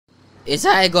It's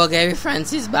I go Gary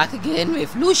Francis back again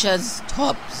with Lucia's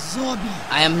top zombie.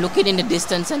 I am looking in the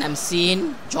distance and I'm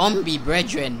seeing zombie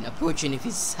brethren approaching with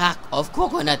his sack of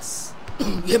coconuts.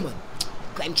 Yeah man,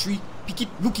 climb tree, pick it,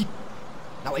 look it.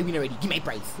 Now I win already, give my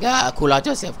prize. Yeah, cool out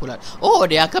yourself, cool out. Oh,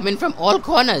 they are coming from all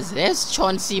corners. There's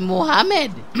Chauncey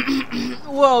Mohammed.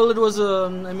 Well, it was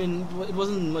it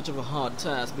wasn't much of a hard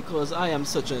task because I am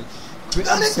such a great...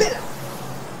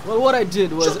 Well, what I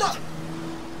did was... Shut up!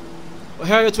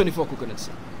 Here are your 24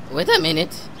 coconuts. Wait a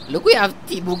minute. Look, we have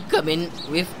T-Book coming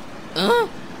with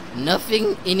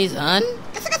nothing in his hand.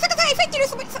 Just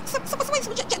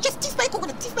teeth my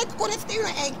coconuts there.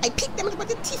 I picked them but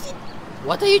the teeth it.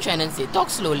 What are you trying to say? Talk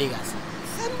slowly, guys.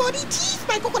 Somebody teeth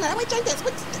my coconut. I'm trying to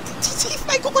teeth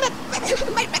my coconut.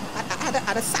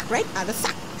 At the sack, right? At the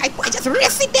sack. I just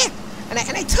rest it there. And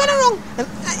I turn around and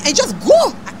I just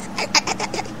go.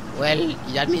 Well,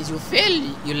 that means you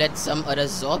fail. You let some other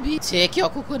zombie take your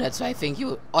coconut, so I think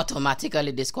you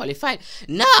automatically disqualified.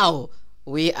 Now,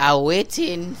 we are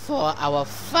waiting for our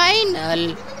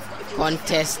final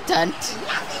contestant.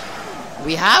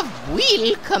 We have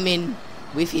Will coming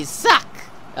with his sack,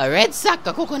 a red sack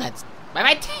of coconuts. But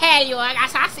I tell you,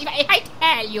 if I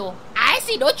tell you, I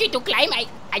see no tree to climb.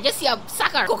 I just see a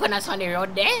sack of coconuts on the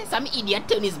road there. Some idiot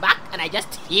turned his back and I just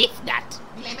thief that.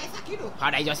 Like my sack, you know. How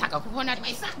did I just sack of coconut?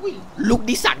 My sack, Will. Look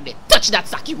the sack there. Touch that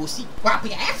sack, you will see.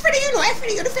 Wapi, everything you know,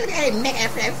 everything you know,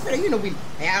 everything you know, Will.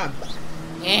 Yeah.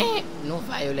 No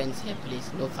violence here, please.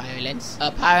 No violence.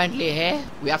 Apparently here,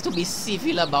 we have to be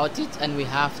civil about it and we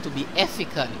have to be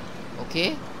ethical.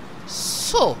 Okay?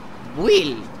 So,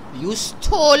 Will, you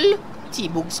stole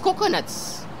T-Boog's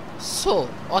coconuts. So,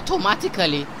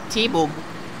 automatically, T-Boog,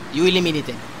 you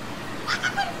eliminated.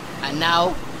 And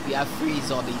now, we have 3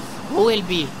 zombies. Who will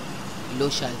be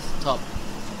Lucia's top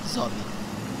zombie?